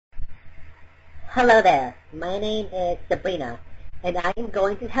Hello there, my name is Sabrina, and I am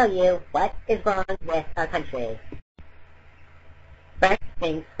going to tell you what is wrong with our country. First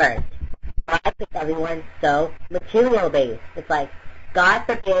things first, why is everyone so material-based? It's like, God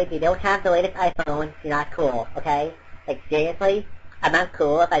forbid you don't have the latest iPhone, you're not cool, okay? Like, seriously? I'm not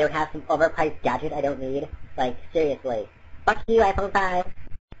cool if I don't have some overpriced gadget I don't need? Like, seriously. Fuck you, iPhone 5.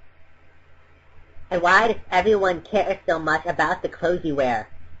 And why does everyone care so much about the clothes you wear?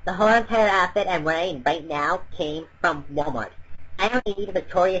 The whole entire outfit I'm wearing right now came from Walmart. I don't need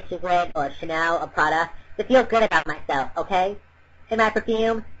Victoria's Secret or Chanel or Prada to feel good about myself, okay? And my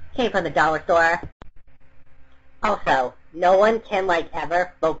perfume came from the dollar store. Also, no one can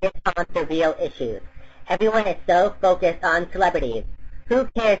ever focus on the real issues. Everyone is so focused on celebrities. Who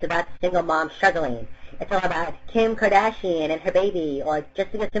cares about the single mom struggling? It's all about Kim Kardashian and her baby, or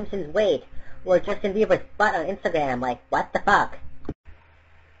Jessica Simpson's weight, or Justin Bieber's butt on Instagram. Like, what the fuck?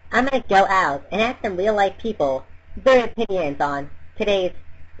 I'm gonna go out and ask some real-life people their opinions on today's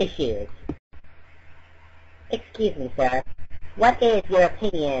issues. Excuse me, sir. What is your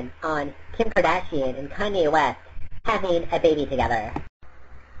opinion on Kim Kardashian and Kanye West having a baby together?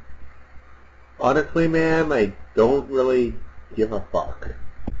 Honestly, man, I don't really give a fuck.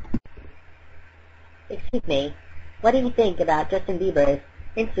 Excuse me. What do you think about Justin Bieber's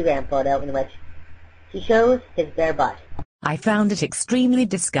Instagram photo in which he shows his bare butt? I found it extremely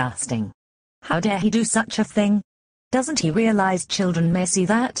disgusting. How dare he do such a thing? Doesn't he realize children may see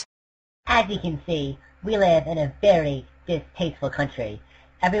that? As you can see, we live in a very distasteful country.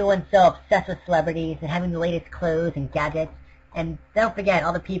 Everyone's so obsessed with celebrities and having the latest clothes and gadgets. And don't forget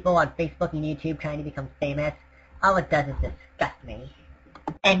all the people on Facebook and YouTube trying to become famous. All it does is disgust me.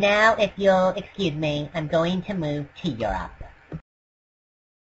 And now, if you'll excuse me, I'm going to move to Europe.